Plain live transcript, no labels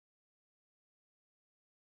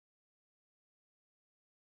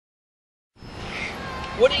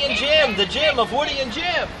Woody and Jim, the gym of Woody and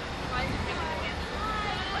Jim.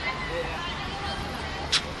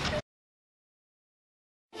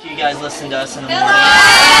 You guys listen to us in the morning.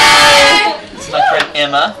 This is my friend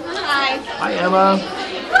Emma. Hi. Hi Emma.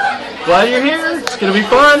 Glad you're here. It's gonna be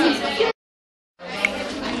fun.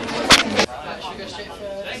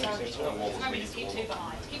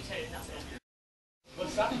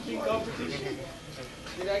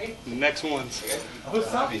 Next ones.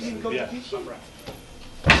 Yeah.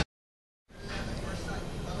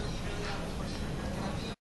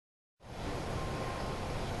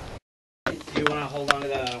 You want to hold on to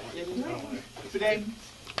that? I don't want to. Today.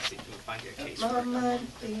 Let's see if we can find your case.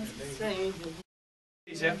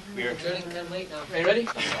 We are turning 10 late now. Are you ready?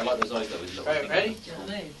 Alright, ready?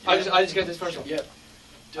 I just got this first one. Yep.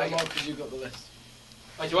 Do them all because you got the list.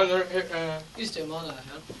 Do you want to you just do them all now,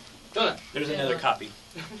 huh? Done it. There's another copy.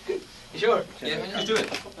 You sure? Yeah, just do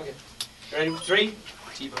it. Okay. Ready? 3,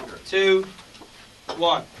 2,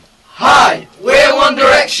 1. Hi, we're One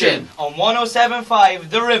Direction. On 107.5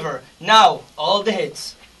 The River. Now, all the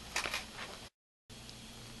hits.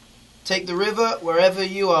 Take the river wherever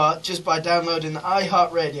you are just by downloading the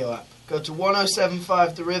iHeartRadio app. Go to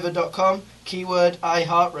 1075theriver.com, keyword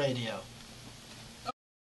iHeartRadio.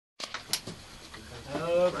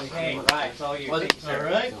 Okay, right, it's all you.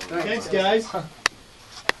 Alright, thanks guys. One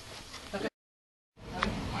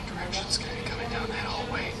Direction's going to be coming down that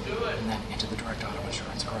hallway and then into the direct auto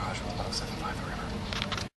insurance garage on 1075 The River.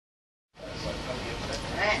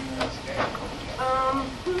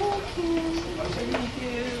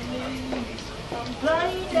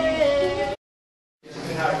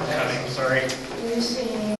 Sorry.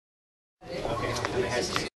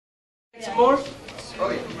 Some more? Oh,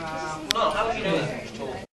 yeah. No, how would you know that?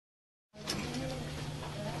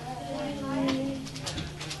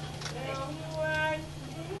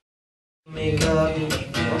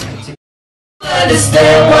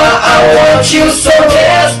 Understand why I want you so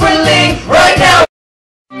desperately right now.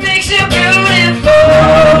 Makes you beautiful.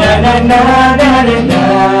 Na na na na na na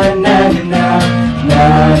na na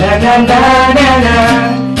na na na na.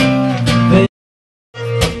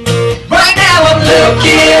 Right now I'm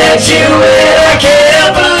looking at you and I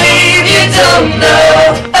can't believe you don't know.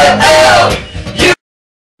 Oh, oh, you.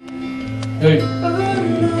 Hey.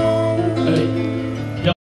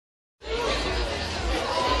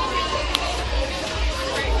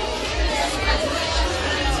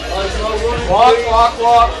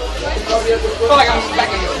 Walk. I feel like I'm back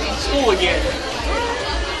in school again.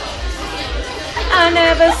 I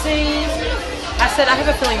never seen. I said I have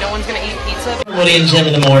a feeling no one's gonna eat pizza. Woody and Jim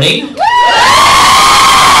in the morning.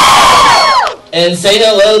 And say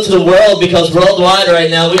hello to the world because worldwide right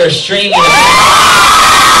now we are streaming.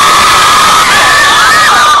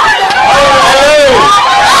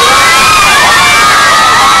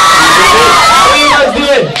 How are you guys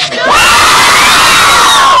doing?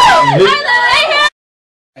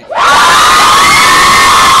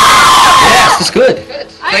 Yes, it's good.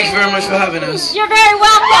 Thanks very much for having us. You're very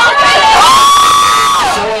welcome.